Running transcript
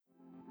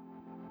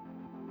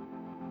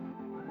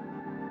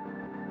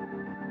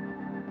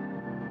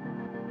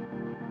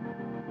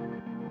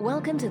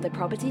Welcome to the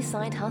Property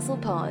Side Hustle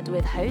Pod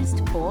with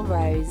host Paul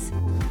Rose.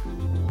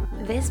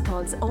 This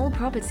pod's all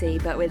property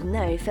but with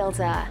no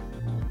filter.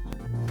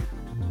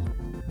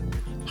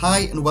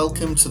 Hi and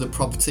welcome to the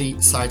Property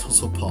Side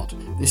Hustle Pod.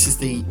 This is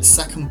the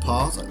second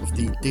part of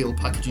the deal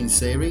packaging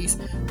series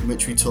in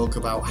which we talk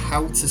about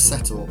how to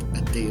set up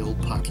a deal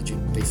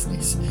packaging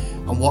business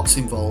and what's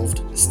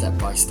involved step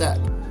by step.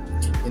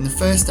 In the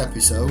first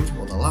episode,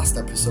 or the last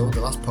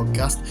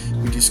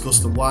podcast, we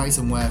discussed the whys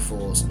and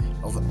wherefores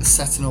of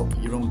setting up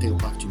your own deal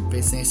packaging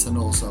business and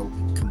also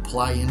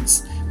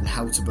compliance and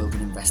how to build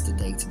an investor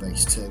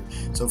database too.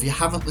 So if you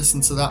haven't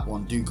listened to that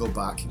one, do go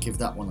back and give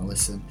that one a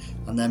listen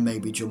and then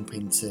maybe jump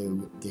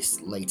into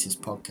this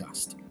latest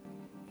podcast.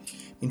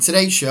 In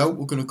today's show,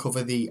 we're going to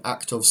cover the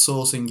act of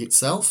sourcing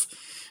itself.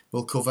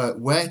 We'll cover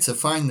where to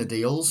find the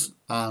deals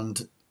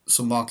and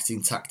some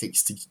marketing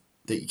tactics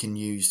that you can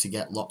use to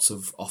get lots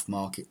of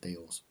off-market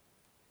deals.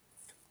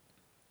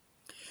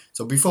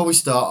 So before we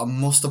start, I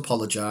must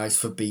apologise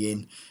for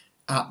being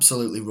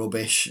absolutely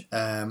rubbish.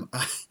 I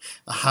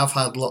have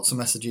had lots of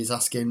messages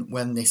asking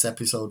when this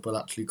episode will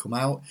actually come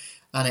out,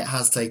 and it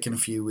has taken a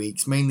few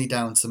weeks, mainly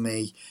down to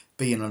me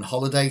being on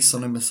holiday,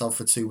 sunning myself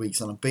for 2 weeks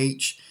on a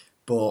beach,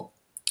 but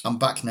I'm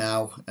back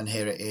now, and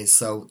here it is.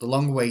 So the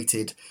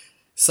long-awaited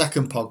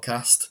second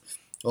podcast,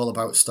 all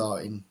about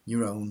starting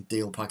your own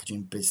deal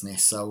packaging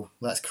business. So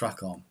let's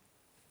crack on.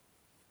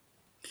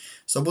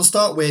 So we'll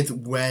start with,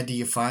 where do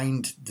you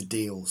find the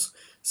deals?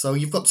 So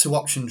you've got two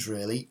options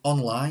really,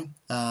 online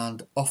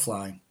and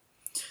offline.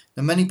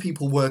 Now many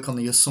people work on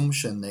the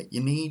assumption that you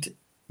need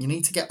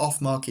to get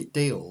off-market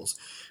deals,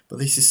 but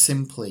this is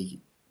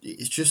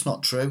it's just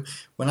not true.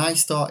 When I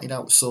started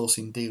out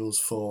sourcing deals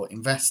for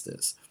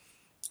investors,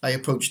 I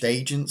approached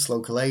agents,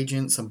 local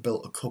agents, and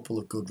built a couple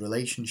of good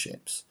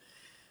relationships.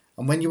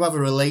 And when you have a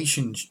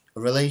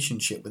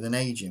relationship with an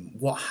agent,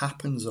 what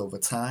happens over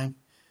time?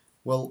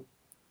 Well,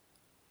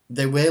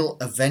 they will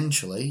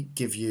eventually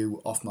give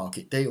you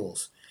off-market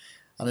deals.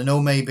 And I know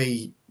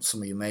maybe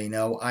some of you may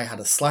know I had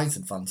a slight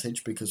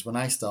advantage because when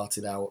I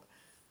started out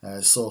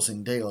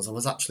sourcing deals, I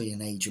was actually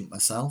an agent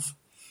myself.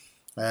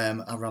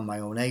 I ran my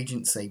own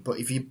agency. But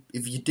if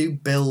you do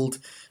build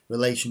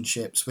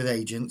relationships with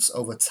agents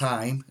over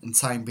time, and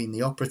time being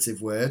the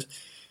operative word,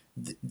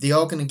 they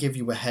are going to give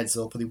you a heads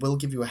up, or they will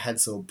give you a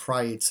heads up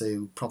prior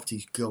to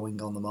properties going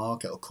on the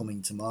market or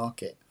coming to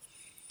market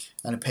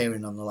and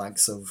appearing on the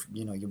likes of,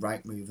 your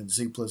Rightmove and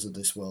Zooplas of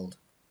this world.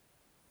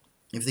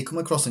 If they come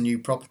across a new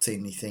property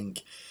and they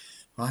think,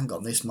 hang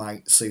on, this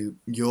might suit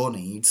your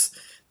needs,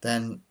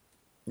 then,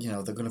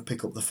 they're going to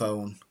pick up the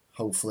phone,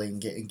 hopefully,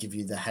 and give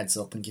you the heads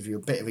up and give you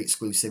a bit of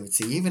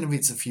exclusivity, even if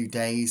it's a few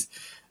days,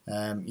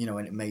 and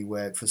it may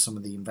work for some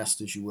of the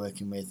investors you're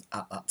working with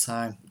at that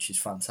time, which is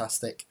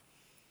fantastic.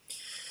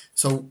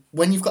 So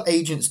when you've got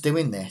agents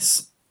doing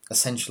this,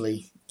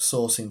 essentially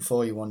sourcing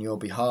for you on your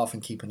behalf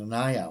and keeping an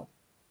eye out,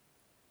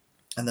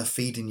 and they're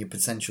feeding you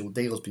potential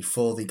deals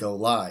before they go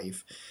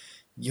live,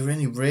 you're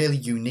in a really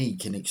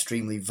unique and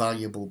extremely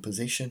valuable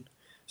position.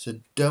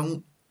 So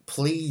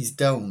please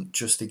don't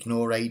just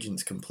ignore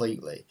agents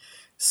completely.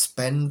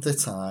 Spend the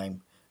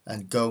time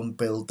and go and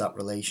build that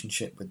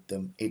relationship with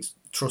them.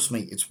 Trust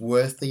me, it's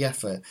worth the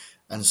effort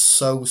and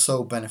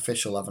so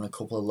beneficial having a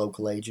couple of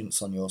local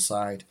agents on your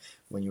side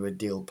when you're a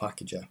deal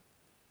packager.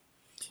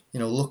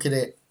 Look at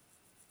it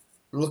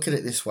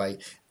this way.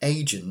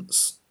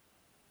 Agents,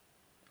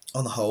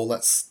 on the whole,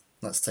 let's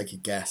take a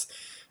guess.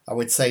 I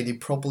would say they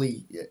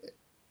probably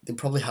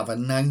have a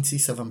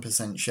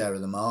 97% share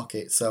of the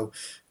market. So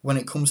when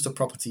it comes to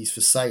properties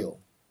for sale,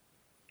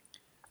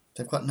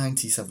 they've got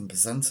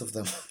 97% of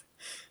them.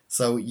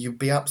 So you'd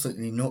be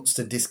absolutely nuts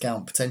to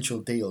discount potential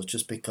deals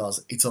just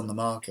because it's on the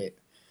market.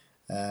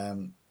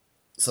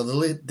 So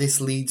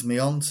this leads me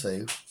on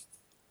to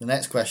the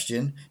next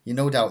question. You're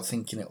no doubt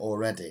thinking it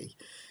already.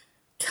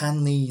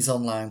 Can these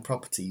online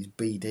properties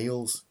be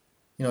deals?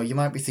 You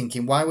might be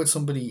thinking, why is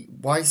somebody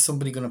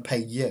going to pay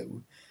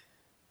you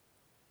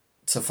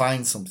to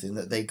find something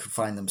that they could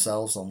find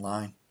themselves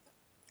online?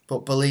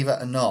 But believe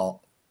it or not,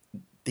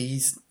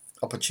 these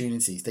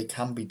opportunities, they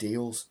can be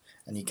deals,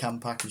 and you can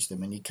package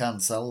them and you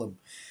can sell them,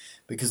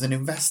 because an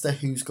investor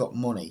who's got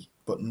money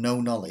but no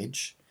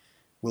knowledge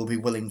will be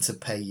willing to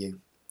pay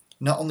you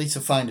not only to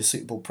find a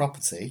suitable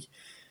property,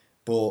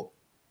 but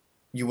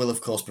you will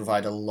of course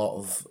provide a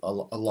lot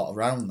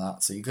around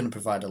that. So you're going to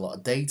provide a lot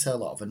of data, a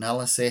lot of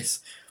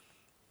analysis.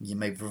 You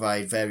may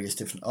provide various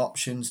different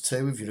options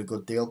too if you're a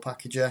good deal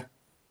packager.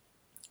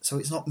 So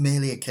it's not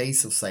merely a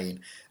case of saying,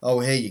 oh,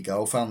 here you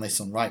go, found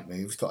this on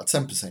Rightmove, it's got a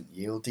 10%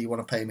 yield, do you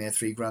want to pay me a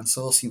 $3,000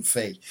 sourcing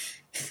fee?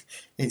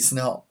 It's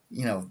not,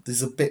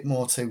 there's a bit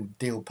more to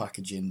deal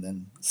packaging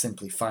than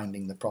simply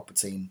finding the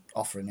property and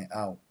offering it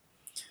out.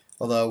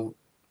 Although,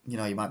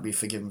 you might be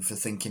forgiven for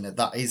thinking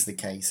that is the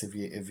case if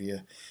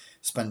you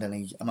spend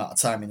any amount of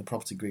time in the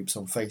property groups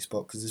on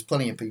Facebook, because there's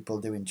plenty of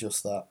people doing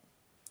just that.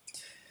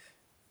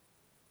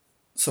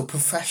 So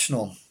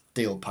professional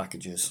deal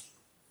packages,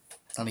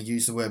 and I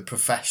use the word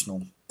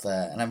professional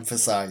there and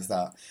emphasise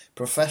that,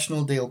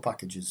 professional deal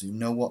packages who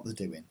know what they're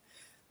doing,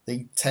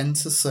 They tend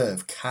to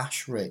serve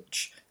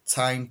cash-rich,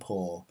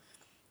 time-poor,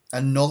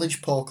 and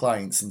knowledge-poor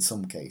clients in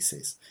some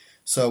cases.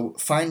 So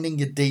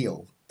finding a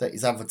deal that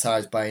is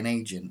advertised by an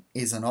agent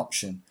is an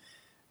option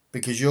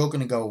because you're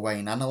going to go away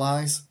and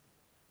analyse.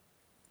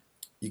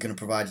 You're going to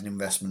provide an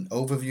investment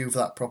overview of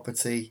that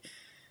property,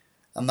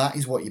 and that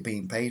is what you're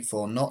being paid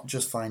for, not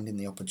just finding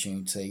the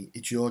opportunity.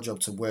 It's your job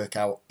to work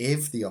out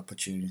if the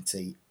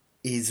opportunity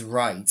is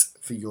right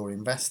for your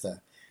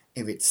investor,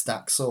 if it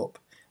stacks up,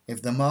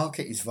 if the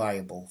market is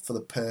viable for the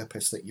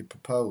purpose that you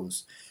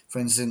propose. For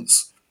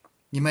instance,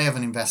 you may have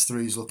an investor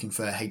who's looking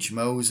for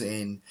HMOs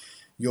in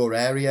your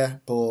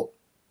area, but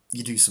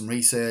you do some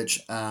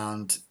research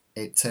and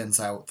it turns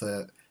out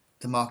that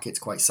the market's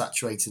quite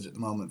saturated at the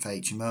moment for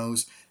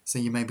HMOs, so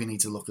you maybe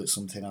need to look at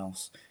something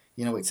else.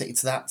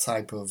 It's that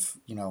type of,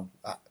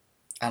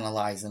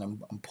 analysing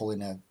and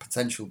pulling a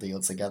potential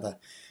deal together.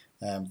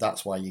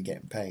 That's why you're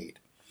getting paid.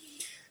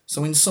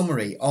 So in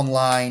summary,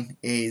 online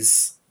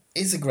is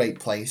a great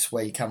place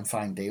where you can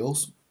find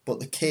deals, but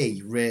the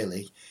key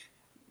really,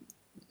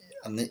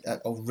 and I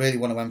really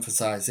want to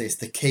emphasise this,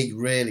 the key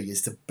really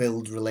is to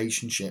build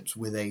relationships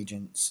with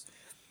agents.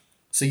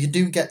 So you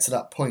do get to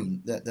that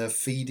point that they're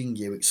feeding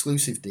you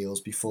exclusive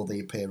deals before they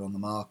appear on the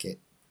market.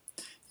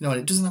 And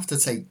it doesn't have to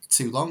take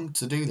too long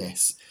to do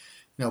this.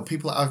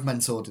 People that I've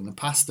mentored in the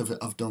past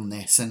have done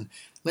this, and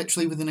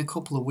literally within a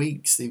couple of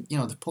weeks, they've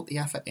put the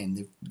effort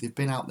in. They've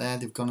been out there,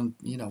 they've gone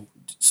and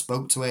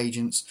spoke to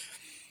agents,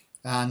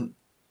 and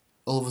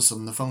all of a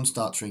sudden the phone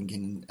starts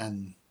ringing,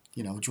 and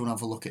do you want to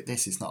have a look at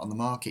this? It's not on the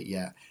market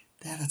yet.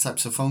 They're the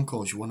types of phone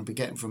calls you want to be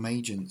getting from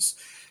agents.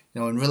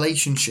 And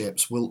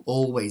relationships will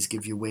always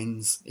give you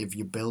wins if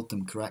you build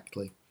them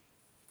correctly.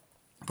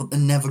 But they're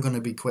never going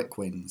to be quick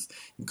wins.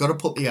 You've got to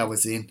put the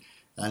hours in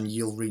and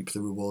you'll reap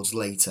the rewards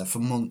later for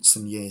months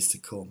and years to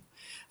come.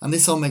 And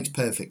this all makes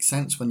perfect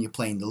sense when you're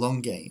playing the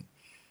long game.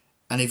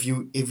 And if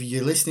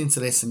you're listening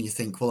to this and you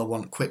think, well, I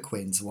want quick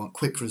wins, I want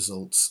quick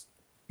results,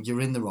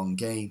 you're in the wrong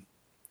game.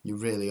 You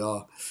really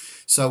are.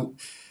 So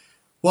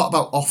what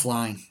about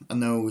offline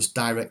and those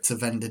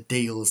direct-to-vendor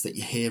deals that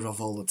you hear of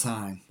all the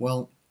time?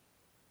 Well,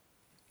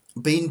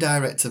 being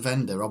direct to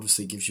vendor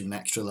obviously gives you an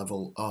extra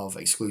level of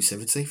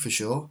exclusivity for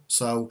sure.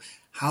 So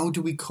how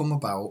do we come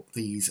about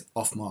these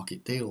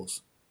off-market deals?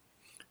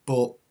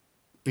 But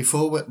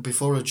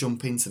before I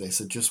jump into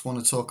this, I just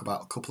want to talk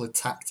about a couple of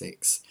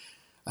tactics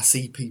I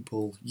see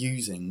people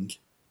using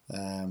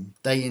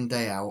day in,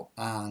 day out,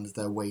 and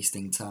they're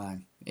wasting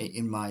time,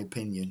 in my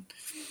opinion.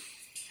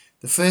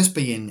 The first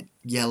being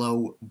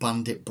yellow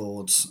bandit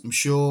boards. I'm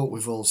sure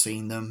we've all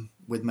seen them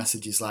with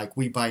messages like,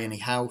 we buy any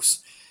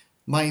house.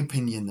 My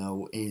opinion,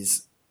 though,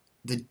 is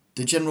the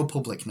general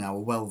public now are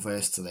well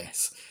versed to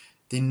this.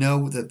 They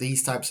know that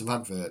these types of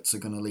adverts are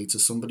going to lead to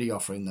somebody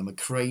offering them a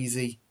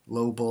crazy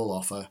lowball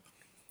offer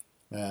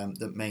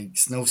that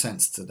makes no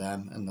sense to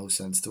them and no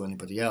sense to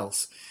anybody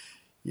else.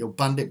 Your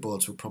bandit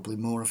boards were probably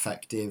more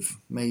effective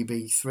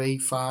maybe 3,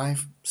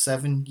 5,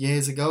 7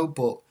 years ago,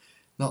 but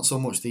not so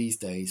much these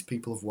days.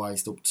 People have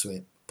wised up to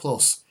it.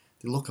 Plus,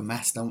 they look a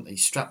mess, don't they?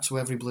 Strapped to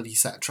every bloody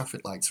set of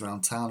traffic lights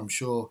around town. I'm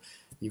sure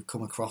you've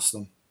come across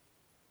them.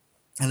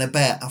 And I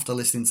bet after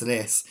listening to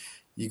this,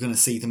 you're going to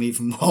see them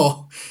even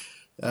more.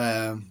 Keep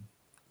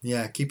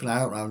an eye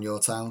out around your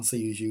town,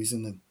 see who's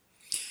using them.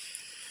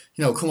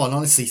 Come on,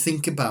 honestly,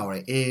 think about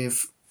it.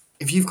 If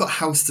you've got a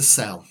house to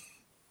sell,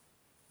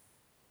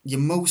 you're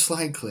most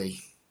likely,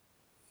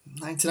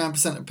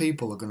 99% of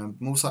people are going to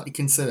most likely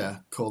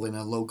consider calling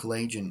a local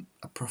agent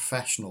a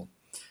professional.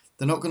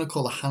 They're not going to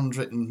call a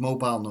handwritten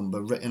mobile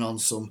number written on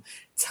some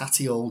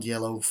tatty old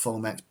yellow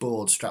Fomex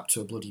board strapped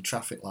to a bloody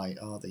traffic light,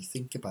 are they?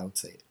 Think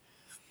about it.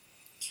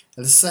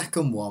 And the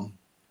second one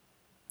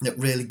that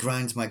really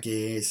grinds my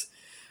gears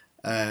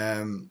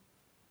and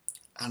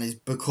has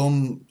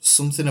become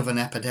something of an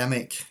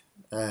epidemic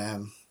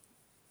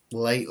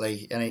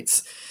lately, and I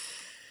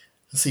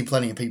see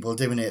plenty of people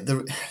doing it.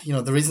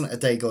 There isn't a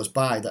day goes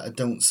by that I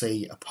don't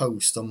see a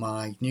post on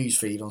my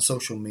newsfeed on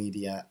social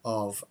media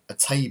of a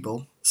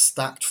table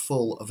stacked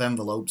full of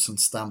envelopes and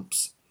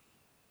stamps.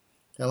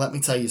 Now, let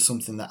me tell you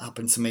something that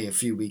happened to me a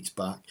few weeks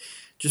back.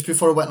 Just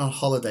before I went on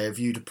holiday, I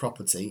viewed a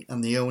property,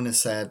 and the owner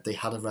said they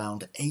had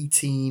around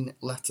 18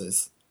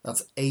 letters.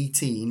 That's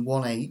 18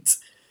 letters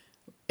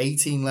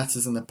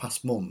in the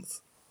past month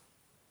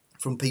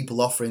from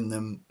people offering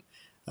them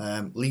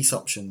lease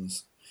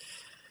options.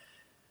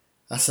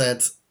 I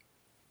said,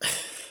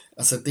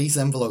 these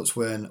envelopes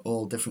weren't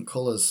all different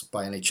colours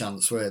by any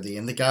chance, were they?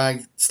 And the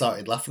guy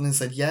started laughing and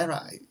said, yeah,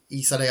 right.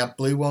 He said I had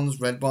blue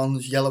ones, red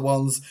ones, yellow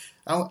ones.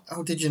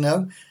 How did you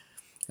know?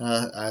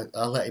 I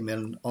let him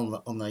in on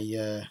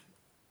the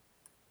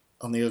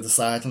other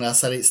side, and I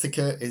said it's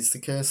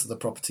the curse of the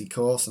property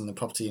course and the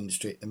property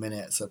industry at the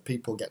minute. So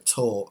people get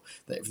taught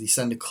that if they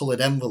send a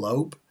coloured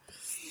envelope,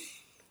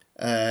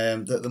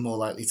 that they're more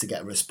likely to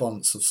get a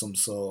response of some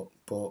sort.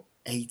 But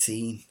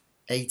 18,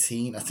 I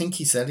think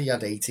he said he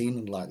had 18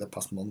 in like the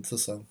past month or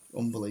so.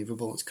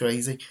 Unbelievable, it's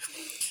crazy.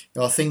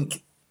 I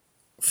think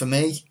for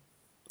me,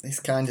 this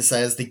kind of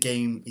says the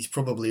game is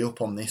probably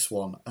up on this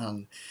one,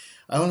 and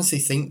I honestly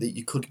think that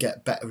you could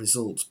get better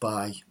results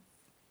by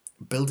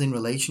building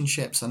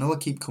relationships. I know I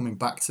keep coming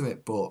back to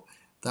it, but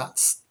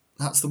that's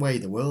the way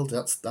of the world.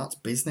 That's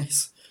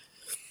business.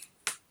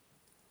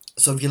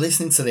 So if you're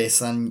listening to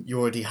this and you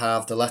already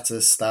have the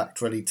letters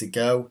stacked ready to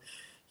go,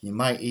 you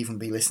might even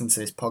be listening to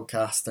this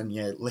podcast and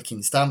you're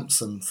licking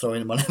stamps and throwing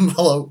them on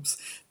envelopes.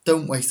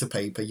 Don't waste the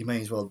paper. You may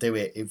as well do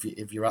it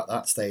if you're at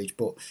that stage.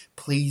 But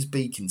please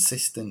be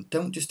consistent.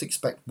 Don't just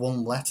expect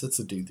one letter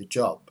to do the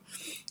job.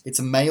 It's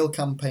a mail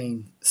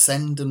campaign.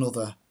 Send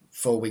another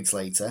 4 weeks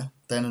later,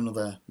 then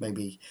another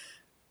maybe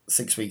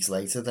 6 weeks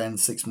later, then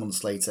 6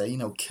 months later.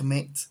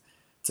 Commit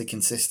to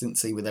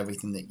consistency with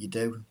everything that you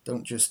do.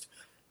 Don't just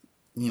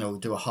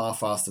do a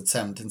half-assed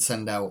attempt and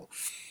send out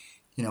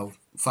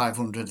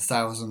 500,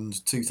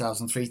 1,000,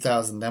 2,000,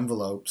 3,000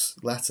 envelopes,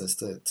 letters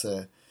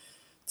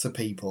to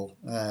people,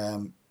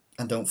 and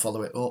don't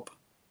follow it up.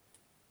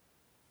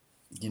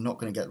 You're not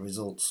going to get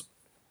results.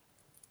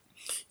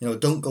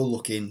 Don't go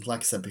looking,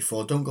 like I said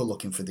before, don't go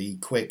looking for the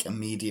quick,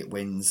 immediate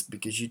wins,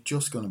 because you're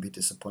just going to be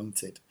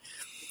disappointed.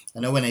 I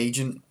know an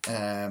agent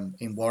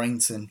in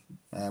Warrington,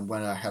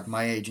 when I had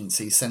my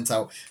agency, sent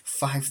out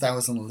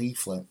 5,000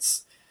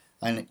 leaflets,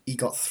 and he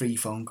got 3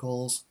 phone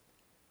calls.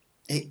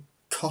 It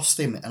cost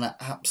him an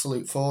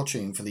absolute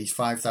fortune for these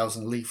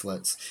 5,000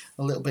 leaflets.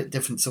 A little bit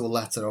different to a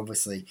letter,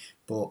 obviously,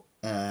 but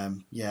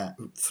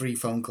 3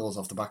 phone calls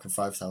off the back of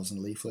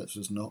 5,000 leaflets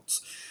was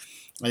nuts.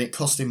 And it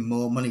cost him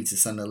more money to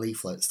send the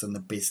leaflets than the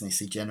business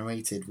he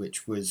generated,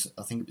 which was,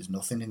 I think it was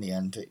nothing in the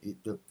end.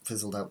 It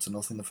fizzled out to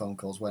nothing. The phone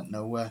calls went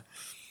nowhere.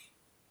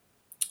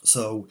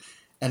 So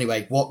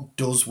anyway, what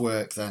does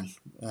work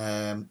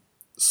then?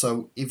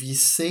 So if you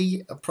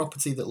see a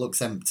property that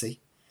looks empty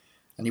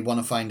and you want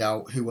to find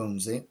out who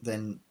owns it,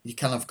 then you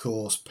can, of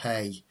course,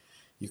 pay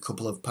your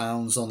couple of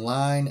pounds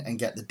online and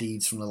get the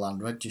deeds from the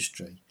land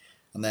registry,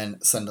 and then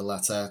send a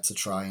letter to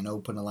try and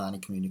open a line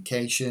of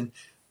communication.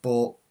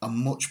 But a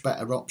much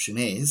better option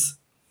is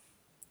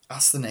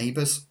ask the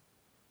neighbours.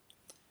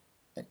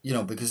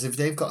 Because if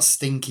they've got a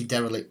stinky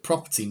derelict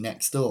property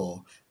next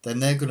door, then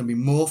they're going to be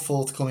more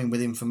forthcoming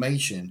with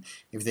information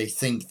if they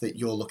think that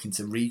you're looking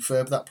to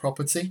refurb that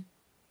property.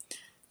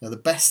 Now, the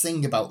best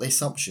thing about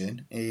this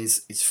option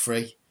is it's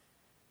free.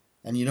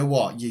 And you know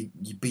what?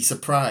 You'd be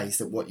surprised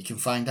at what you can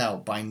find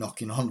out by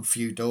knocking on a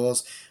few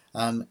doors.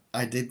 And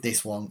I did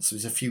this once. It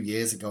was a few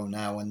years ago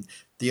now. And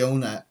the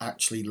owner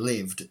actually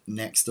lived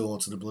next door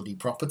to the bloody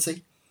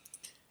property.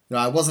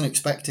 I wasn't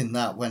expecting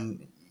that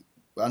when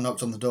I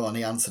knocked on the door and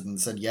he answered and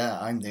said, "Yeah,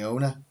 I'm the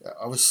owner."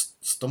 I was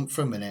stumped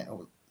for a minute. I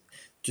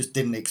just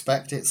didn't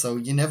expect it. So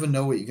you never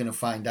know what you're going to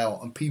find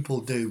out. And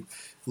people do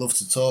love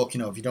to talk.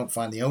 If you don't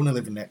find the owner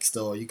living next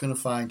door, you're going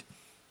to find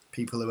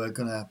people who are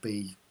going to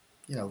be,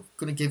 going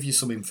to give you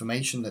some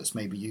information that's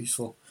maybe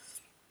useful.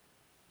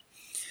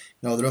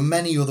 Now, there are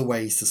many other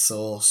ways to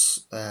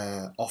source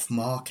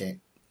off-market,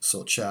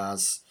 such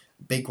as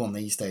a big one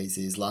these days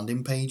is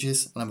landing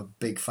pages, and I'm a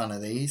big fan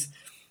of these.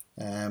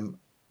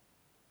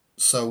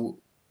 So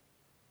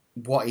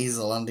what is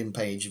a landing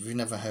page? If you've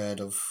never heard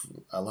of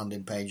a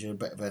landing page, you're a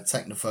bit of a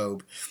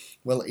technophobe.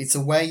 Well, it's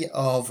a way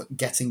of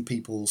getting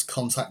people's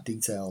contact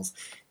details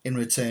in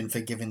return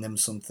for giving them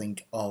something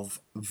of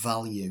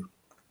value.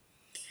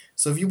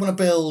 So if you want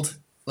to build,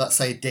 let's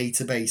say, a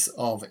database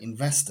of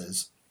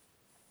investors,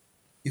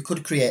 you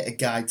could create a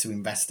guide to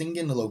investing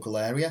in the local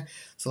area.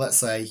 So let's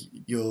say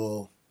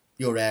your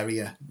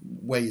area,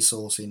 where you're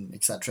sourcing,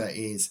 etc.,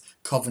 is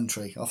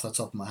Coventry, off the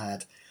top of my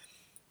head.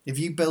 If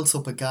you built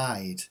up a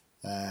guide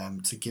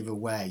to give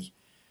away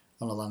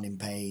on a landing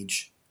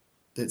page,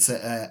 that's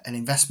an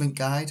investment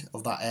guide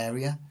of that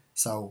area.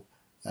 So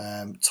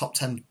top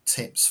 10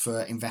 tips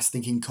for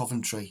investing in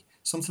Coventry,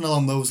 something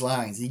along those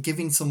lines. You're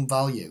giving some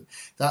value.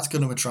 That's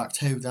going to attract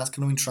who? That's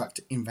going to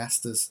attract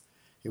investors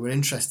who are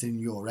interested in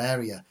your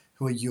area,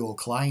 who are your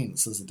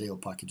clients as a deal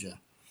packager.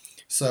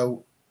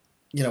 So,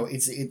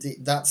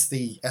 that's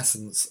the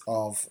essence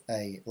of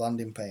a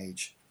landing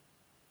page.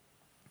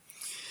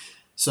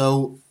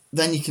 So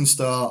then you can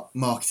start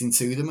marketing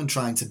to them and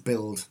trying to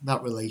build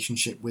that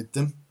relationship with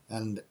them.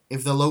 And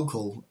if they're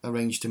local,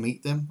 arrange to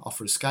meet them,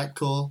 offer a Skype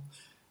call.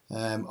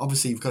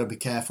 Obviously, you've got to be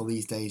careful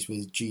these days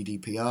with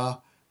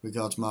GDPR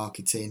regards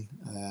marketing.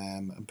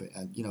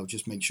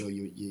 Just make sure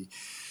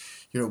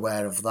you're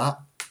aware of that.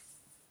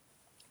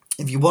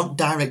 If you want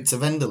direct to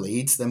vendor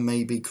leads, then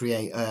maybe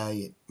create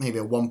a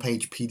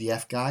one-page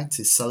PDF guide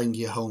to selling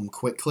your home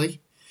quickly,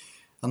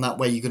 and that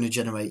way you're going to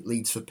generate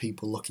leads for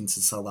people looking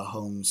to sell their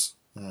homes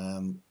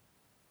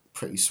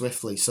pretty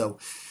swiftly. So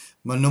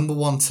my number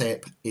one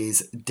tip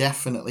is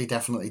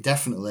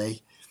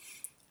definitely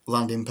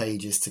landing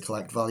pages to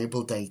collect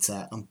valuable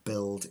data and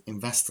build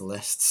investor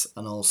lists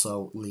and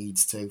also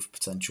leads to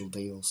potential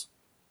deals.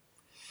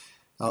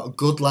 A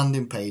good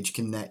landing page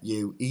can net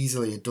you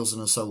easily a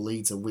dozen or so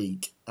leads a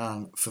week,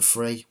 and for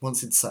free.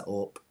 Once it's set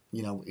up,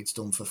 it's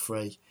done for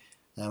free.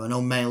 I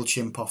know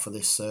MailChimp offer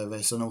this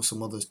service. I know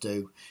some others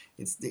do.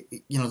 The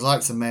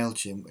likes of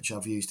MailChimp, which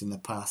I've used in the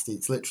past,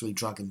 it's literally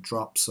drag and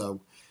drop,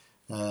 so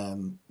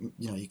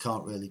you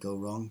can't really go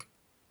wrong.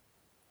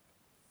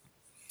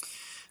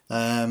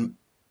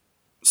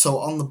 So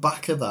on the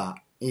back of that,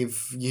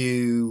 if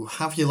you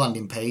have your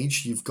landing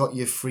page, you've got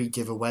your free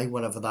giveaway,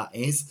 whatever that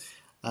is.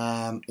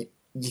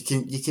 You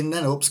can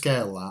then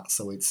upscale that,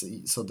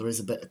 so there is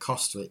a bit of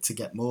cost to it to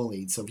get more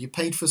leads. So if you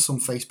paid for some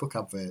Facebook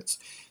adverts,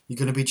 you're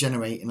going to be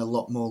generating a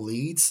lot more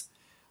leads,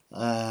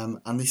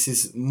 and this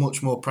is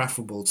much more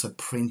preferable to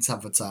print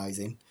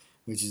advertising,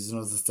 which is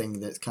another thing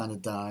that's kind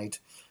of died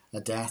a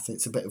death.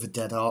 It's a bit of a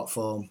dead art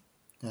form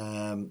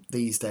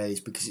these days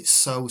because it's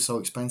so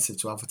expensive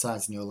to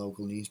advertise in your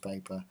local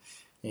newspaper.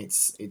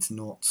 It's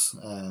nuts.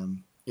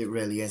 It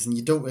really is, and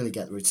you don't really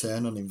get the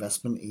return on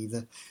investment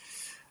either.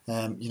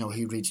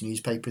 Who reads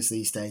newspapers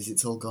these days?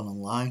 It's all gone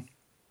online.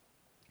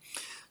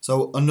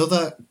 So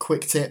another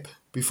quick tip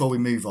before we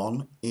move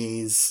on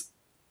is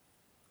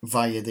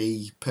via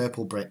the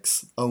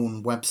Purplebricks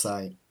own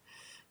website.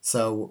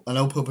 So I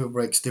know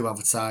Purplebricks do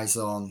advertise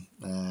on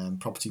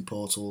property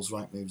portals,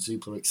 Rightmove,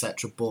 Zoopla,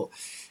 etc. But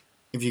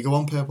if you go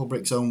on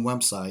Purplebricks own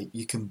website,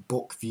 you can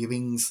book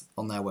viewings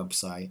on their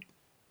website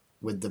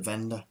with the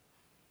vendor.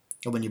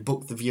 And when you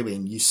book the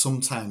viewing, you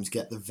sometimes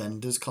get the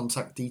vendor's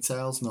contact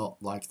details,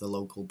 not like the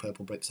local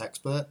Purplebricks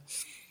expert.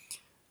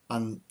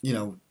 And,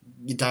 you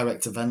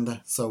direct a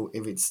vendor. So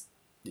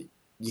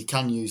you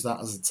can use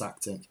that as a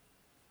tactic.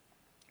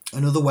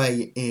 Another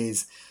way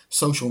is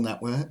social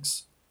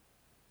networks.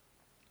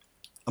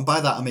 And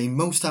by that, I mean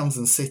most towns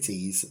and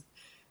cities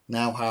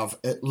now have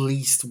at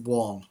least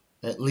one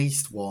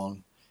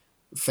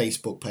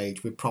Facebook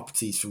page with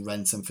properties for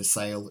rent and for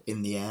sale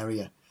in the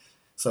area.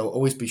 So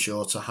always be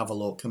sure to have a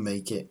look and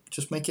make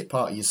it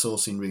part of your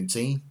sourcing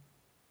routine.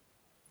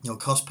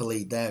 Cost per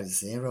lead there is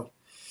 0.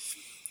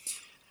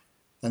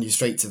 And you're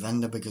straight to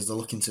vendor because they're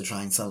looking to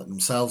try and sell it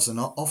themselves. And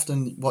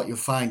often what you'll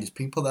find is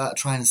people that are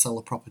trying to sell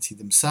a property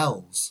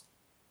themselves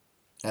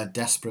are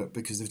desperate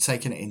because they've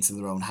taken it into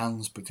their own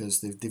hands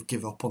because they've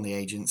given up on the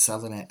agent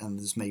selling it and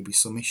there's maybe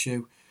some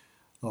issue.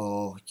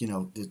 Or,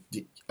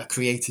 a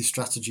creative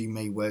strategy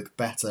may work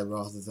better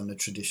rather than a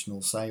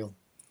traditional sale.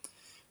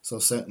 So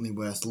certainly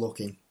worth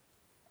looking.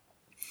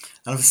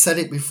 And I've said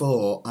it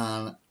before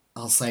and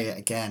I'll say it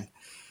again.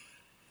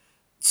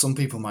 Some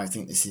people might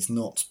think this is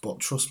nuts, but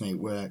trust me, it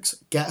works.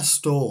 Get a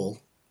stall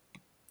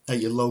at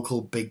your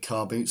local big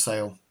car boot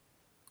sale.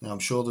 Now, I'm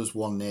sure there's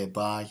one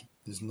nearby.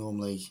 There's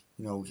normally,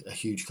 a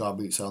huge car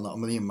boot sale, not a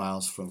million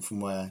miles from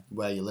where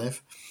you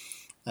live.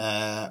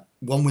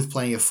 One with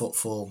plenty of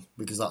footfall,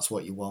 because that's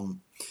what you want.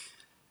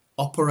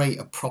 Operate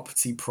a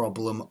property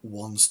problem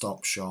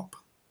one-stop shop.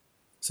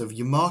 So if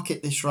you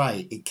market this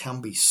right, it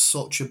can be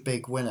such a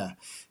big winner.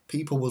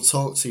 People will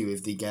talk to you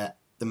if they get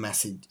the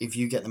message, if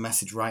you get the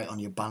message right on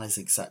your banners,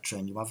 etc.,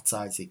 and you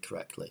advertise it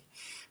correctly.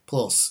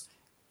 Plus,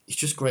 it's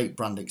just great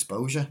brand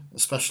exposure,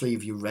 especially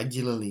if you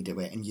regularly do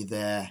it and you're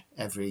there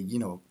every,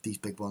 these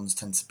big ones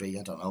tend to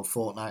be,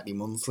 fortnightly,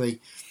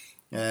 monthly.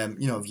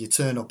 If you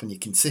turn up and you're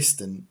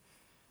consistent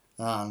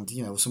and,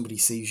 somebody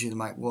sees you, they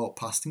might walk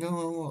past and go,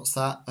 oh, what's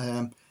that?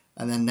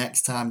 And then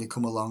next time they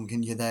come along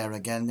and you're there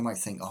again, they might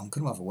think, oh, I'm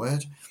going to have a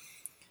word.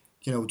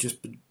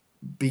 Just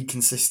be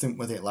consistent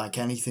with it like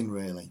anything,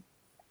 really.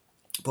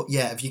 But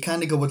yeah, if you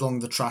kind of go along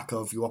the track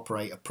of you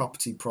operate a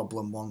property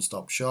problem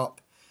one-stop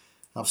shop,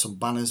 have some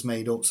banners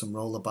made up, some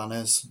roller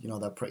banners,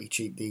 they're pretty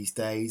cheap these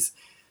days.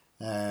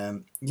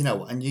 And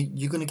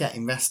you're going to get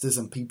investors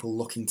and people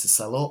looking to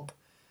sell up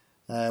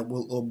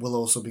will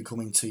also be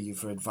coming to you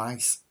for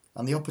advice.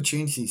 And the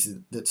opportunities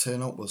that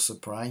turn up will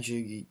surprise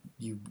you.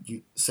 You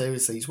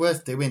seriously, it's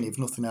worth doing if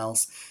nothing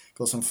else.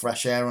 Got some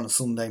fresh air on a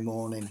Sunday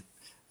morning.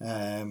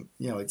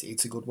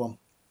 It's a good one.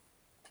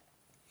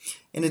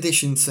 In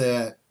addition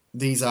to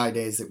these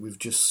ideas that we've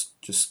just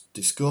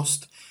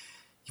discussed,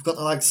 you've got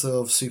the likes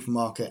of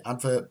supermarket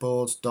advert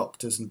boards,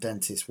 doctors and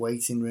dentists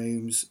waiting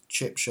rooms,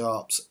 chip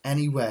shops,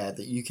 anywhere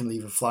that you can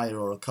leave a flyer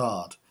or a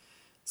card.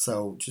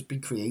 So just be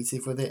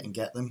creative with it and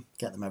get them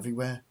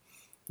everywhere.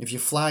 If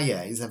your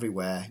flyer is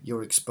everywhere,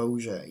 your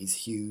exposure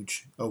is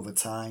huge over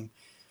time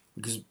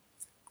because,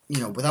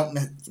 without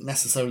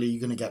necessarily you're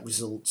going to get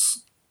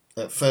results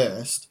at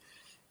first,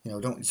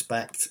 don't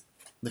expect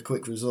the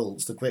quick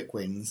results, the quick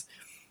wins,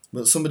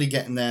 but somebody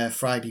getting their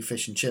Friday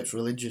fish and chips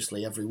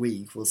religiously every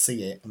week will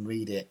see it and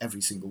read it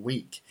every single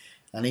week.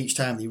 And each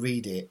time they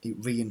read it, it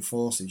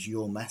reinforces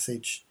your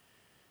message.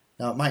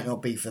 Now, it might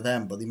not be for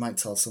them, but they might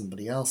tell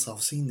somebody else,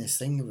 I've seen this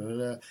thing,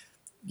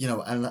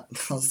 and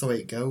that's the way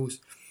it goes.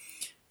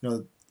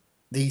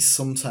 These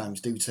sometimes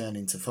do turn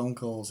into phone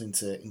calls,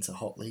 into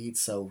hot leads.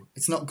 So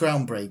it's not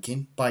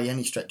groundbreaking by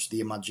any stretch of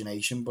the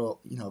imagination, but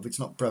if it's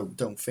not broke,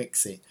 don't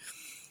fix it.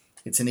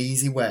 It's an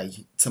easy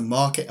way to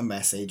market a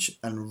message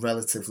and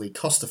relatively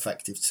cost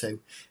effective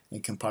too,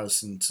 in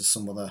comparison to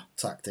some other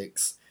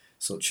tactics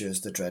such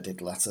as the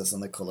dreaded letters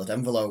and the coloured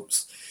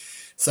envelopes.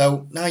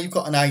 So now you've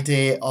got an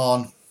idea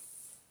on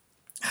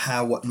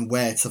how and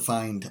where to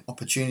find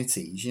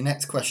opportunities. Your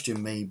next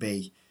question may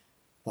be,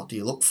 what do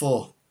you look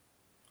for?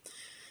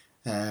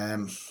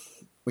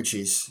 Which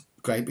is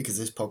great because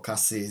this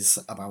podcast is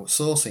about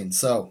sourcing.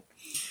 So,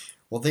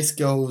 well, this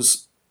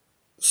goes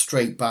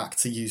straight back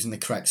to using the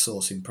correct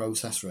sourcing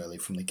process really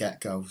from the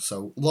get-go.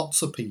 So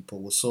lots of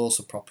people will source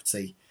a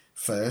property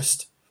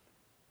first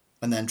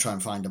and then try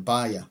and find a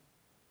buyer.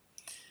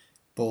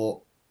 But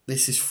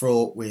this is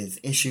fraught with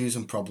issues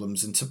and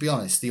problems, and to be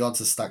honest, the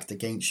odds are stacked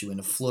against you in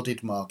a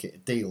flooded market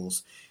of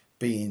deals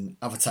being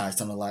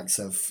advertised on the likes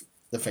of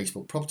the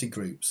Facebook property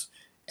groups.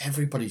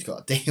 Everybody's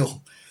got a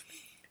deal.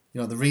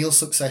 The real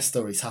success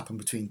stories happen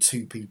between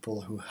two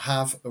people who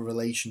have a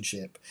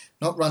relationship,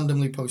 not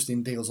randomly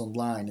posting deals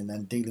online and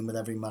then dealing with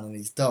every man and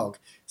his dog,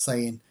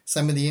 saying,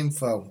 send me the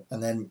info,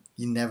 and then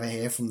you never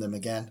hear from them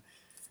again.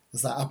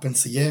 Has that happened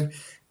to you?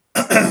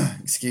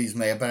 Excuse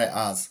me, I bet it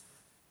has.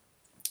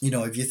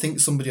 If you think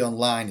somebody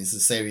online is a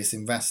serious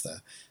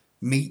investor,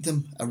 meet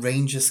them,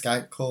 arrange a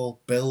Skype call,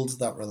 build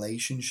that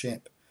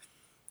relationship,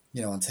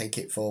 and take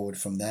it forward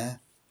from there.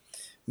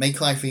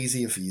 Make life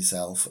easier for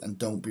yourself and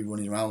don't be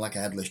running around like a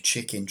headless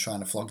chicken trying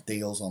to flog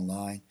deals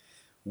online.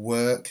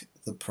 Work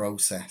the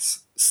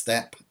process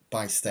step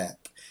by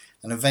step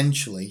and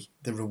eventually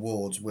the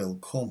rewards will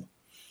come.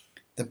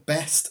 The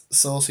best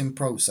sourcing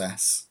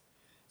process,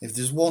 if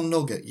there's one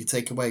nugget you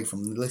take away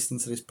from listening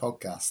to this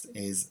podcast,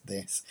 is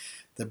this.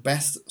 The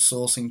best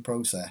sourcing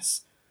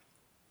process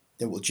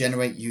that will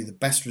generate you the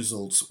best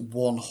results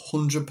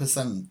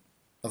 100%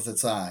 of the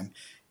time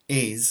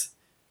is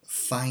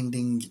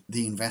finding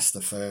the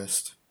investor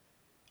first.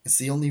 It's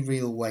the only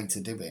real way to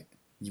do it.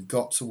 You've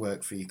got to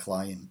work for your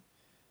client.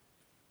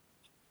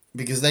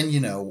 Because then you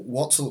know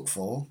what to look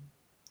for,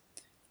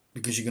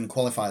 because you're going to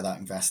qualify that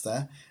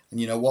investor,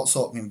 and you know what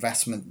sort of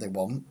investment they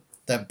want,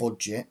 their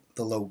budget,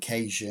 the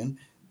location,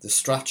 the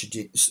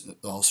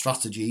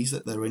strategies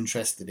that they're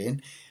interested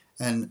in,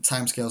 and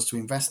timescales to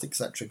invest,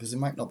 etc. Because they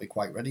might not be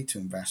quite ready to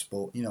invest,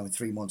 but in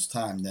 3 months'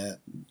 time,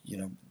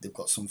 they've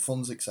got some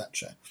funds,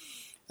 etc.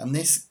 And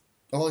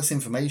all this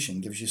information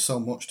gives you so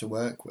much to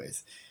work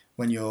with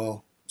when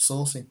you're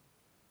sourcing.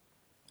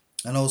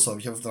 And also,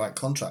 if you have the right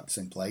contracts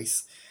in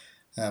place,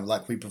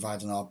 like we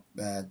provide in our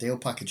deal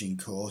packaging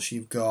course,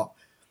 you've got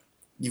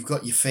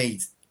your fee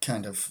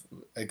kind of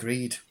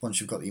agreed once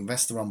you've got the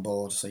investor on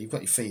board. So you've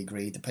got your fee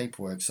agreed, the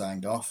paperwork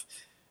signed off.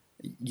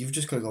 You've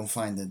just got to go and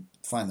find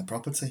the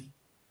property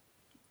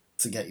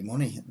to get your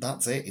money.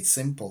 That's it. It's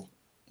simple.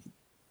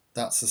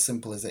 That's as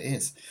simple as it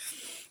is.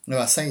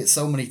 I say it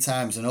so many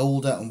times, and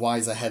older and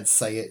wiser heads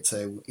say it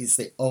too. It's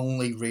the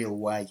only real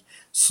way.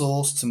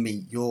 Source to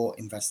meet your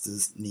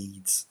investors'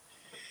 needs.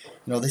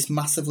 This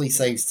massively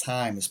saves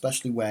time,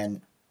 especially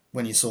when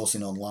you're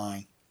sourcing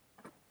online.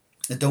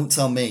 And don't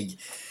tell me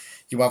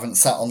you haven't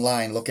sat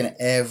online looking at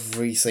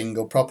every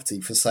single property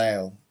for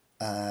sale.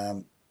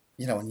 And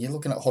you're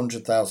looking at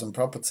 100,000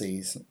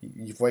 properties.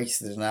 You've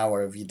wasted an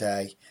hour of your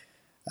day,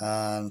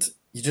 and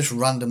you're just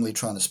randomly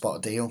trying to spot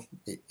a deal.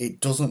 It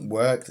doesn't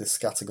work, this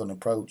scattergun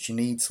approach. You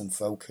need some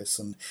focus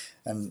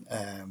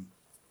and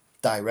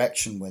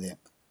direction with it.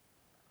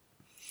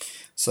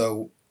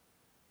 So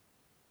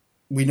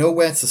we know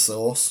where to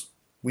source.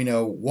 We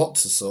know what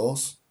to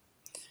source.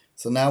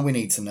 So now we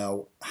need to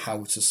know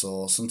how to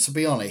source. And to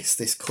be honest,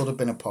 this could have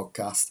been a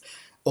podcast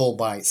all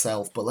by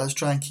itself, but let's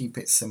try and keep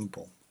it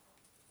simple.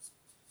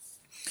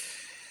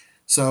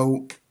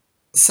 So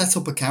set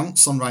up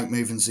accounts on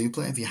Rightmove and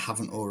Zoopla if you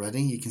haven't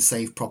already. You can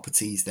save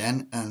properties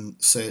then and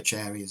search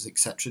areas,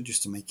 etc.,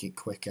 just to make it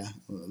quicker,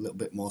 a little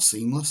bit more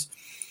seamless.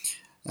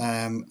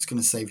 It's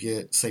going to save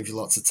you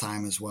lots of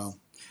time as well.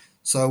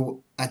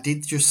 So I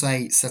did just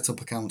say set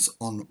up accounts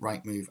on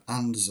Rightmove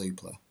and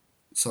Zoopla.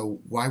 So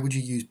why would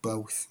you use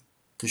both?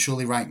 Because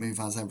surely Rightmove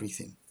has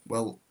everything.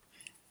 Well,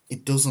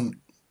 it doesn't.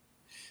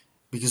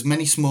 Because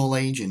many small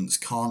agents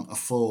can't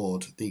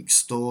afford the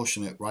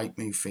extortionate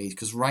Rightmove fees,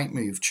 because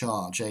Rightmove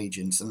charge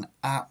agents an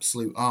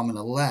absolute arm and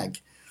a leg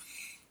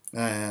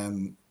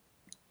to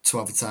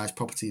advertise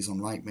properties on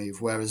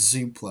Rightmove, whereas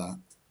Zoopla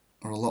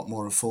are a lot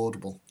more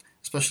affordable,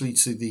 especially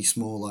to the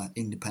smaller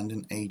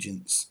independent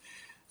agents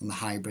and the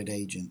hybrid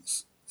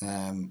agents.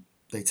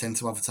 They tend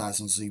to advertise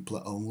on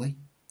Zoopla only,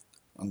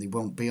 and they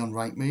won't be on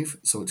Rightmove,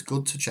 so it's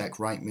good to check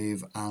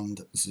Rightmove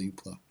and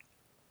Zoopla.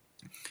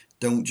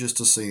 Don't just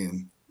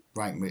assume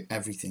Rightmove,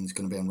 everything's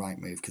going to be on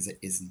Rightmove, because it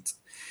isn't.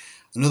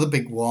 Another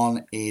big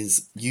one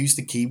is use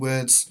the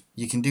keywords.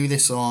 You can do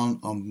this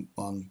on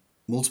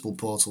multiple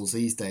portals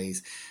these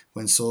days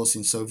when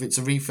sourcing. So if it's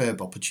a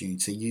refurb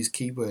opportunity, use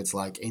keywords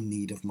like in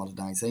need of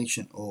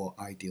modernisation or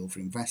ideal for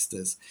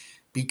investors.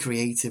 Be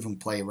creative and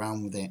play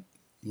around with it.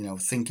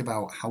 Think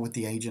about how would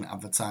the agent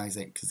advertise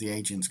it, because the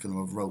agent's going to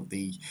have wrote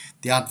the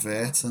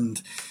advert.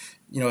 And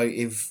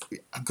if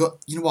I've got,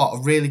 a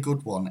really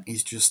good one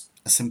is just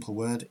a simple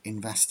word: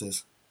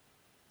 investors.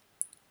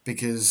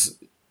 Because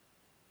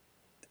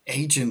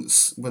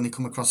agents, when they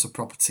come across a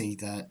property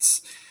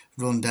that's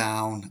run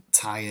down,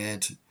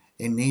 tired,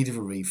 in need of a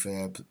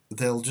refurb,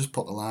 they'll just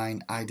put the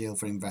line ideal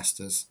for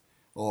investors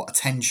or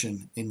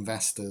attention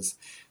investors.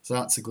 So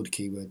that's a good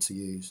keyword to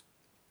use.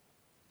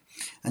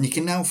 And you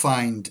can now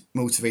find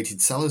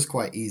motivated sellers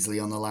quite easily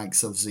on the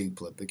likes of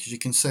Zoopla, because you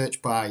can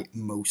search by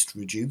most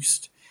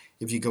reduced.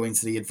 If you go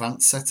into the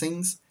advanced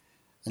settings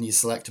and you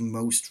select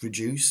most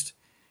reduced,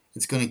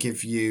 it's going to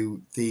give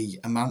you the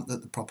amount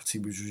that the property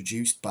was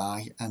reduced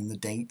by and the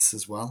dates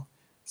as well.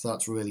 So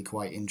that's really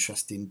quite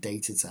interesting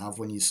data to have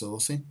when you're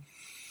sourcing.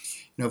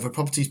 If a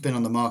property's been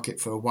on the market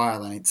for a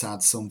while and it's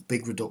had some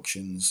big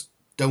reductions,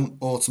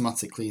 don't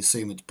automatically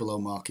assume it's below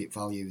market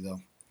value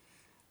though.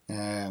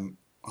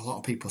 A lot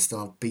of people still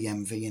have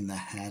BMV in their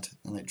head,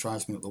 and it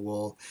drives me up the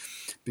wall.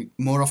 But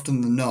more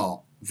often than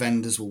not,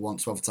 vendors will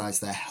want to advertise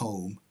their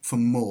home for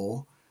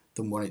more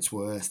than what it's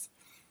worth,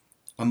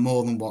 and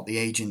more than what the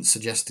agent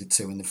suggested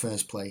to in the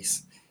first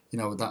place.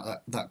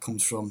 That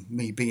comes from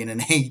me being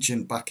an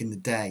agent back in the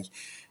day.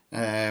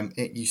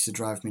 It used to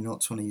drive me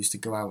nuts when I used to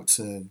go out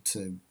to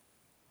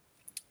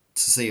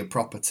see a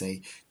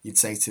property. You'd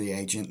say to the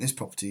agent, "This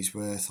property is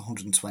worth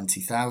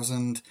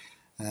 120,000.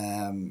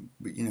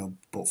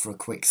 But for a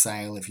quick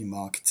sale, if you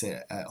market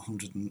it at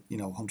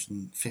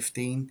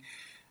 115,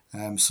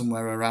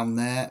 somewhere around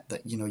there,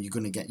 that you're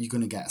gonna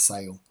get a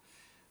sale."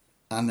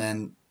 And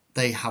then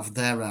they have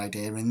their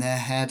idea in their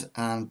head,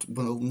 and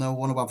will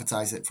want to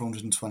advertise it for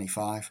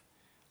 125,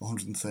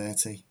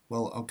 130.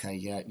 Well, okay,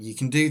 yeah, you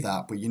can do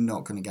that, but you're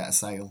not going to get a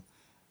sale.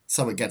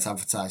 So it gets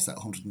advertised at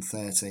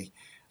 130,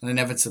 and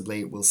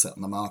inevitably it will sit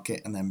on the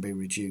market and then be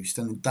reduced.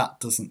 And that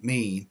doesn't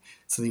mean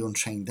to the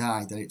untrained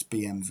eye that it's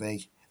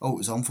BMV. Oh, it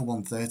was on for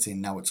 130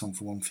 and now it's on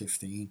for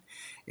 115.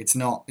 It's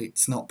not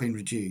been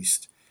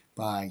reduced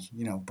by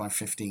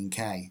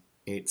 15k.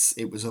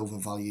 It was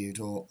overvalued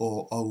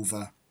or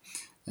over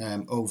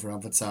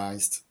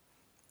advertised,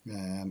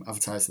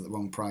 advertised at the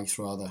wrong price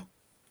rather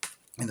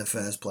in the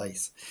first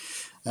place.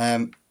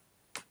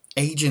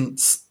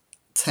 Agents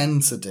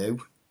tend to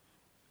do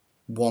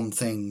one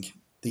thing: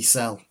 they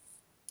sell.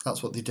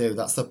 That's what they do.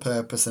 That's their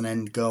purpose and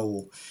end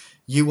goal.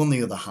 You, on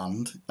the other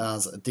hand,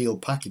 as a deal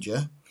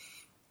packager,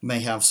 may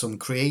have some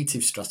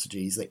creative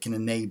strategies that can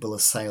enable a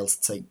sale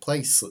to take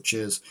place, such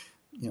as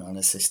an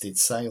assisted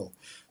sale.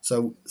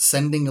 So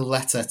sending a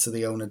letter to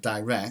the owner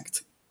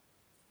direct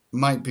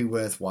might be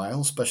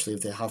worthwhile, especially if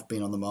they have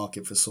been on the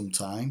market for some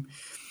time.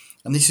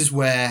 And this is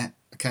where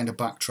I kind of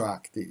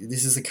backtrack.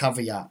 This is a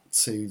caveat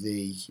to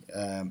the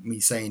me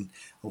saying,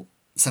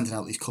 sending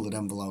out these coloured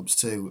envelopes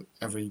to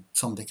every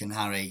Tom, Dick and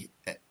Harry.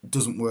 It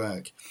doesn't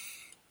work.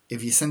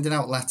 If you're sending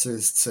out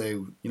letters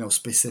to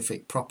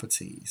specific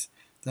properties,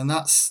 then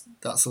that's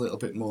a little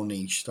bit more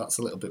niche. That's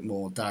a little bit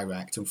more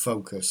direct and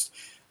focused.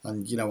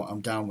 And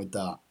I'm down with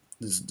that.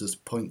 There's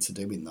a point to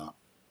doing that,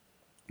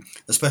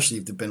 especially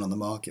if they've been on the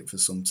market for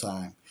some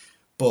time.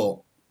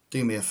 But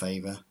do me a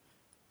favour,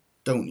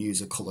 don't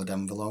use a coloured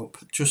envelope.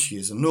 Just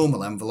use a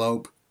normal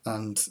envelope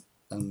and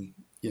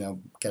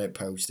get it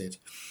posted.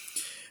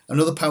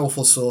 Another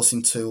powerful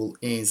sourcing tool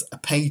is a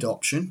paid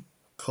option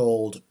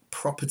called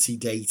Property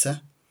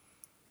Data,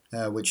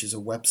 which is a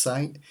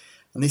website.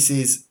 And this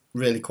is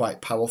really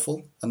quite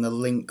powerful, and the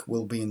link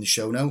will be in the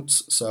show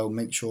notes, so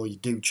make sure you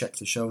do check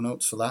the show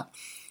notes for that.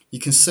 You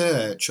can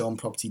search on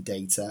Property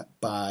Data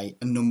by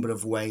a number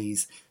of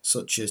ways,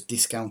 such as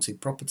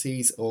discounted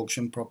properties,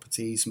 auction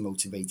properties,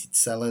 motivated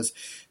sellers,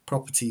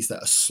 properties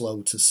that are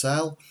slow to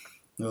sell.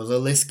 The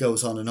list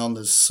goes on and on.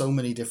 There's so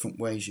many different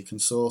ways you can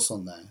source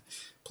on there.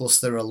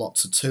 Plus there are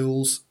lots of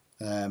tools,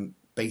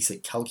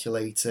 basic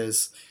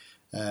calculators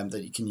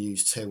that you can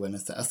use too, and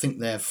I think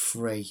they're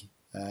free,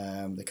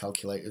 the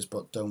calculators,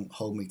 but don't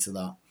hold me to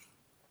that.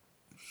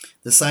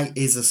 The site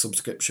is a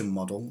subscription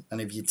model, and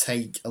if you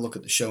take a look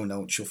at the show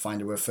notes, you'll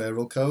find a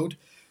referral code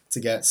to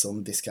get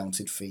some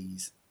discounted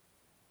fees.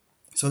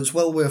 So it's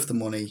well worth the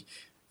money.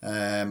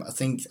 I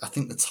think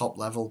the top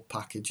level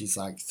package is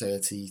like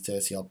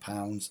 30 odd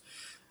pounds,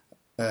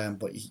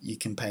 but you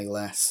can pay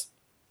less.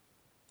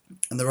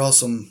 And there are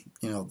some,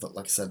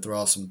 like I said, there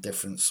are some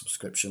different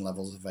subscription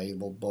levels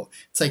available, but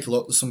take a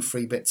look. There's some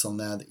free bits on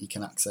there that you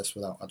can access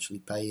without actually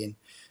paying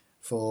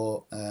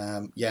for.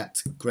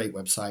 It's a great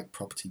website,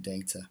 Property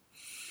Data.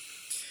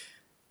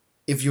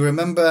 If you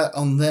remember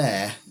on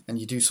there, and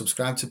you do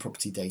subscribe to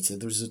Property Data,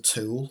 there's a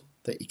tool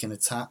that you can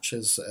attach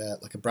as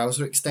like a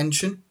browser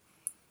extension.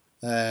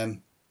 Which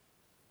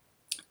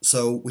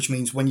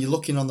means when you're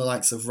looking on the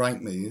likes of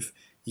Rightmove,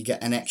 you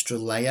get an extra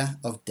layer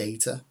of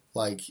data.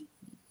 Like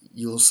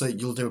you'll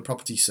do a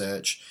property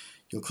search,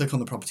 you'll click on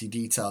the property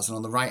details, and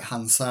on the right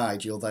hand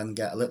side you'll then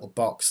get a little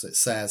box that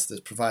says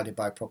that's provided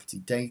by Property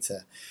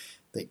Data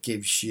that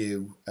gives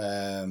you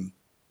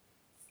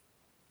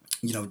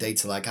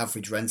data like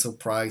average rental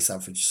price,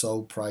 average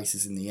sold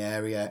prices in the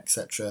area,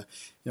 etc.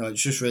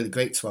 It's just really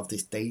great to have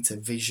this data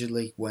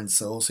visually when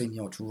sourcing.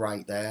 It's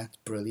right there. It's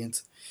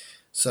brilliant.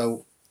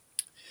 So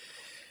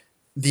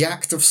the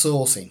act of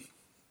sourcing,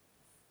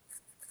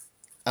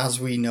 as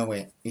we know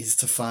it, is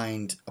to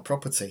find a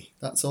property.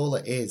 That's all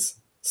it is.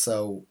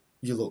 So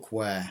you look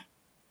where?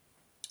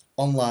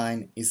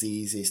 Online is the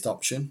easiest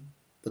option,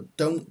 but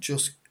don't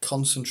just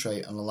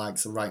concentrate on the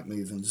likes of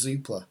Rightmove and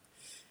Zoopla.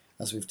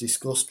 As we've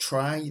discussed,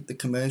 try the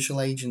commercial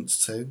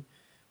agents too.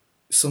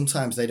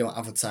 sometimes they don't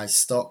advertise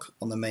stock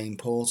on the main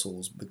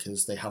portals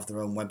because they have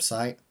their own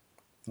website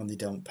and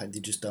they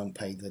just don't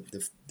pay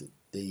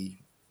the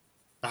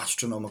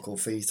astronomical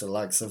fees to the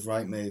likes of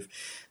Rightmove.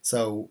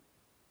 So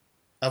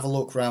have a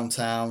look around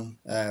town,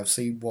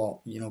 see what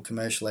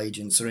commercial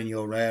agents are in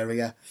your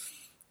area,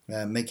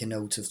 make a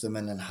note of them,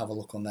 and then have a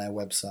look on their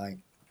website.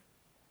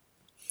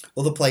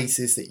 Other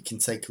places that you can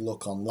take a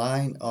look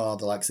online are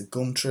the likes of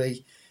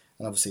Gumtree,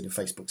 and obviously the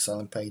Facebook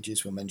selling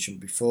pages were mentioned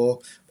before.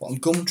 But on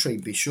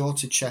Gumtree, be sure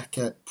to check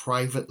out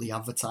privately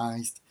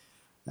advertised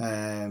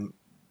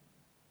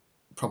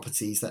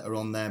properties that are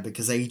on there,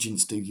 because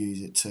agents do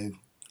use it too.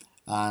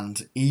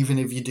 And even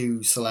if you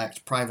do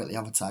select privately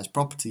advertised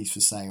properties for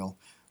sale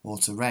or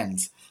to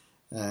rent,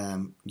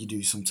 you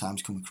do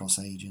sometimes come across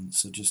agents.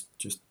 So just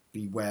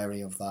be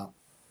wary of that.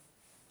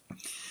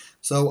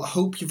 So I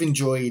hope you've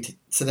enjoyed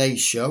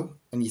today's show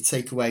and you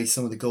take away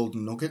some of the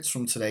golden nuggets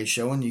from today's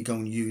show and you go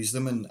and use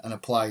them and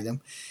apply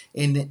them.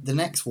 In the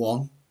next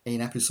one, in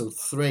episode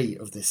 3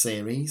 of this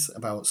series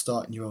about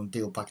starting your own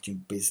deal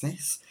packaging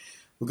business,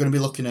 we're going to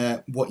be looking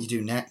at what you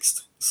do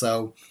next.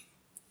 So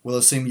we'll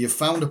assume you've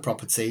found a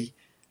property,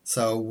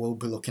 so we'll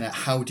be looking at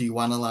how do you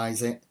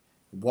analyse it,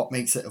 what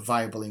makes it a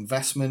viable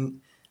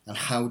investment, and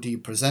how do you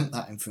present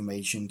that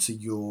information to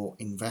your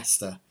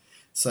investor.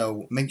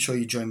 So make sure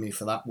you join me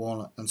for that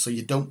one, and so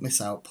you don't miss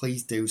out,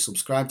 please do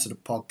subscribe to the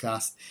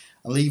podcast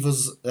and leave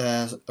us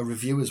a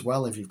review as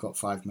well if you've got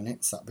 5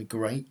 minutes. That'd be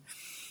great.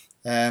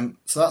 So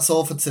that's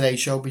all for today's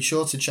show. Be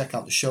sure to check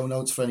out the show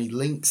notes for any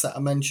links that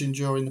I mentioned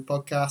during the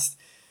podcast.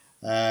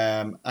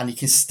 And you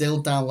can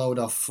still download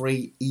our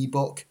free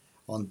ebook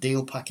on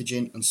deal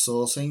packaging and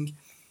sourcing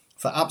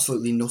for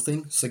absolutely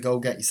nothing. So go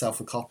get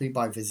yourself a copy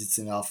by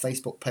visiting our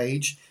Facebook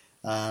page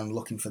and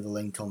looking for the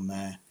link on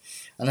there.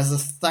 And as a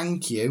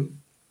thank you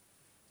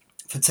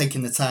for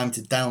taking the time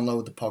to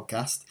download the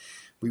podcast,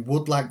 we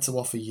would like to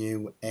offer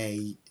you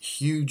a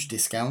huge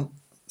discount,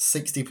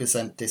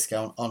 60%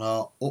 discount on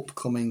our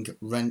upcoming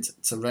Rent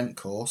to Rent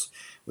course,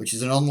 which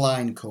is an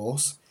online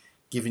course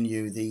giving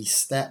you the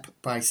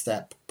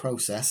step-by-step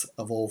process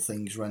of all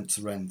things rent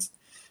to rent.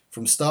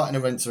 From starting a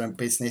rent-to-rent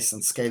business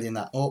and scaling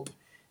that up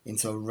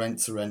into a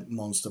rent-to-rent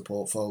monster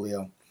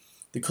portfolio.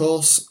 The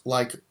course,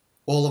 like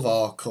all of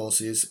our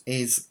courses,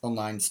 is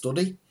online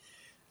study,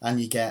 and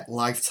you get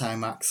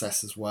lifetime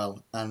access as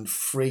well, and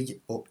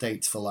free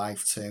updates for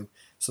life too,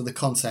 so the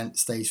content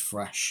stays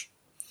fresh.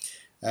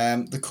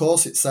 The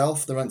course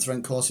itself, the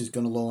rent-to-rent course, is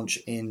going to launch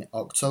in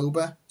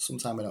October,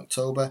 sometime in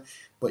October,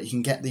 but you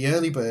can get the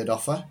early bird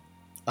offer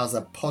as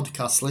a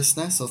podcast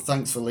listener, so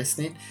thanks for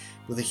listening,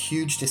 with a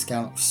huge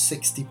discount of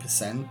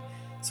 60%.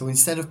 So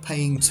instead of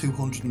paying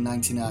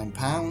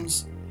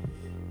 £299,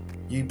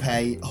 you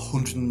pay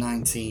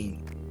 £119.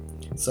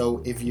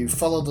 So if you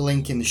follow the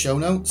link in the show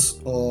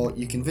notes, or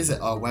you can visit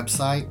our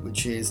website,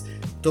 which is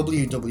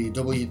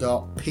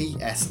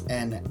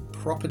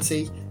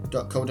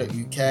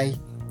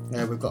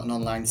www.psnproperty.co.uk. We've got an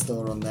online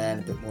store on there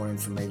and a bit more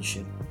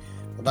information.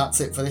 But that's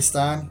it for this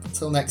time.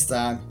 Until next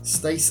time,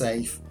 stay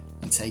safe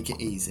and take it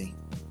easy.